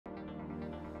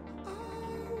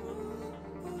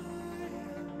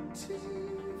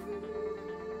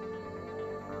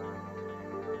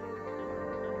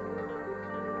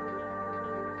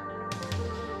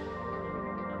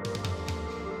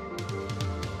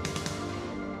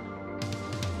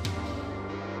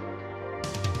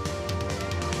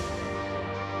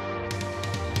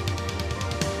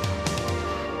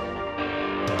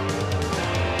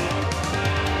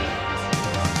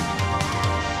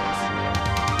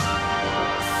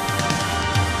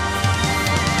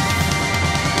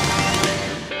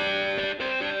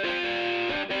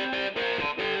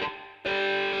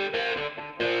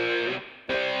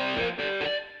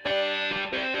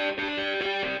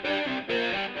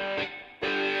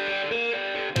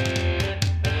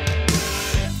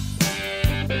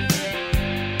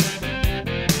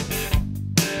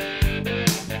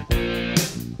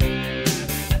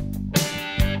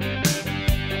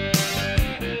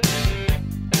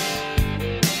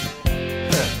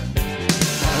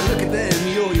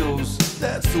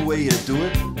That's the way you do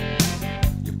it.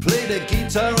 You play the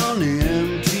guitar on the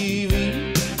MTV.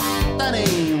 That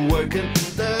ain't working.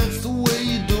 That's the way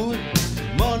you do it.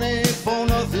 Money for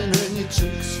nothing and your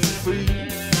chicks for free.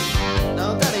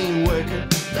 Now that ain't working.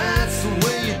 That's the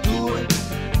way you do it.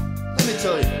 Let me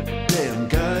tell you, damn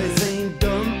guys ain't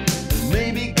dumb.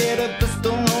 Maybe get a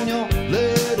blister on your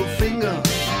little finger.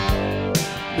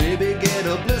 Maybe get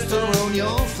a blister on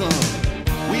your thumb.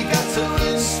 We got to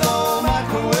install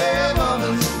microwave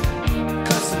ovens,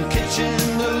 custom kitchen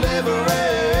deliveries.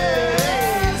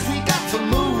 We got to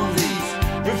move these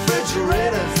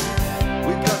refrigerators.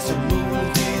 We got to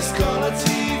move these color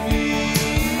TVs.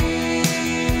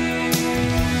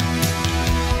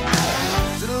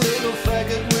 To the little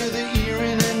faggot with the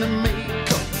earring and the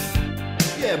makeup.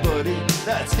 Yeah, buddy,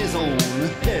 that's his own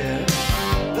hair.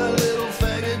 The little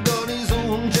faggot got his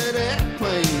own jet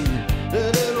airplane. The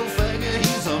little faggot,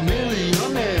 he's a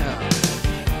millionaire.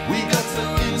 We got to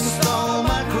install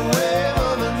microwave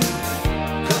ovens,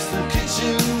 custom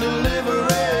kitchen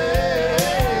deliveries.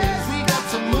 We got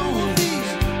to move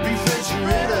these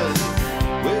refrigerators.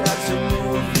 We got to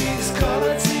move these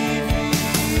color TVs.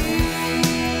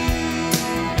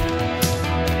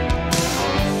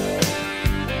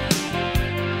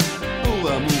 Move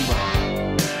on, move on.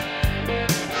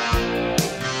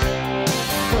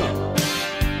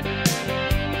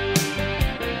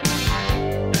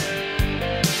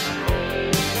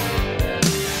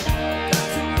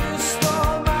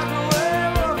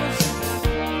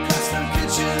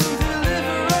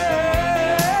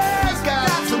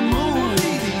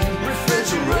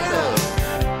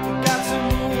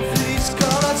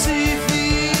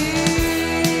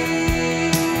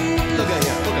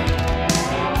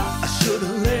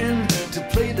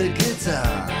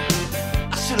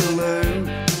 I should've learned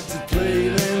to play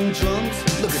them drums.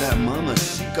 Look at that mama,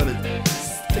 she got it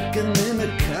sticking in the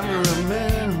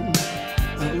cameraman.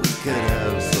 Oh, we could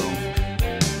have some.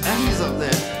 And he's up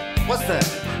there. What's that?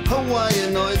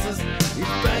 Hawaiian noises.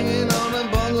 He's banging on the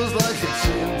bongos like a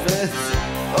chimpanzee.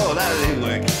 Oh, that ain't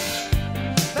working.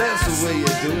 That's the way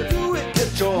you do it.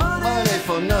 Get your money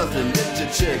for nothing. Get your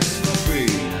chicks for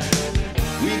free.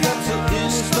 We got to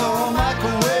install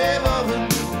microwave oven,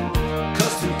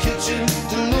 custom kitchen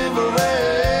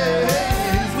deliveries.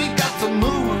 We got to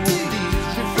move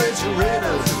these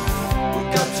refrigerators. We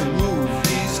got to move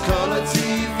these color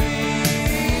TVs.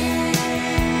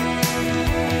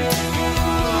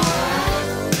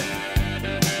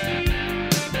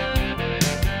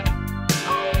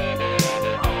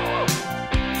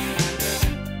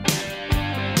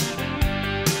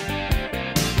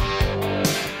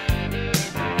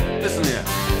 Listen here,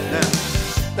 now,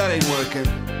 that ain't working.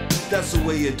 That's the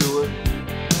way you do it.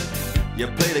 You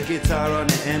play the guitar on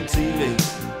the MTV.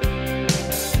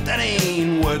 That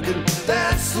ain't working.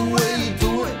 That's the way you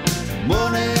do it.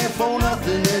 Money for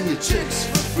nothing and your chicks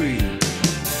for free.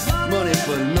 Money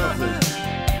for nothing,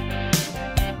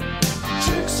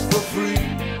 chicks for free.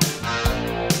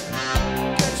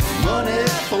 Money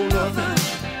for nothing,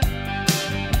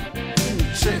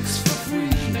 chicks for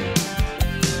free.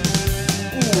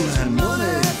 Ooh, and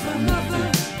money for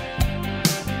nothing,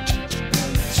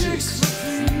 chicks for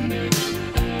free.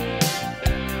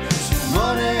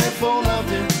 Money for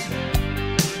nothing,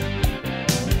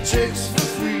 chicks for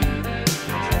free.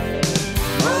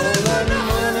 All that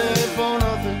money for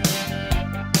nothing,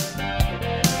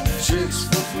 chicks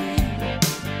for free.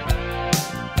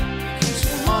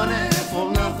 Money for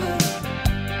nothing,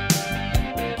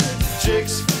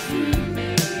 chicks for free.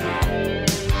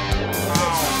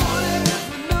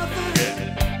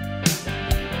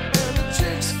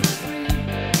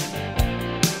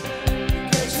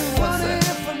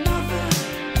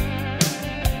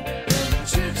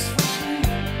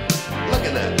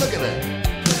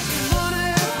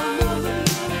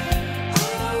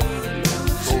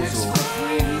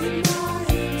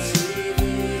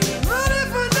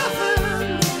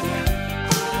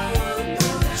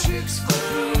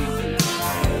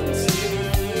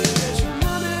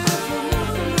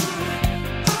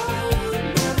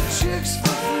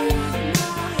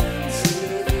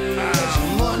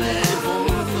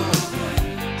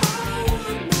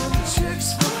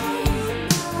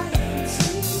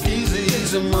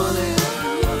 easy money.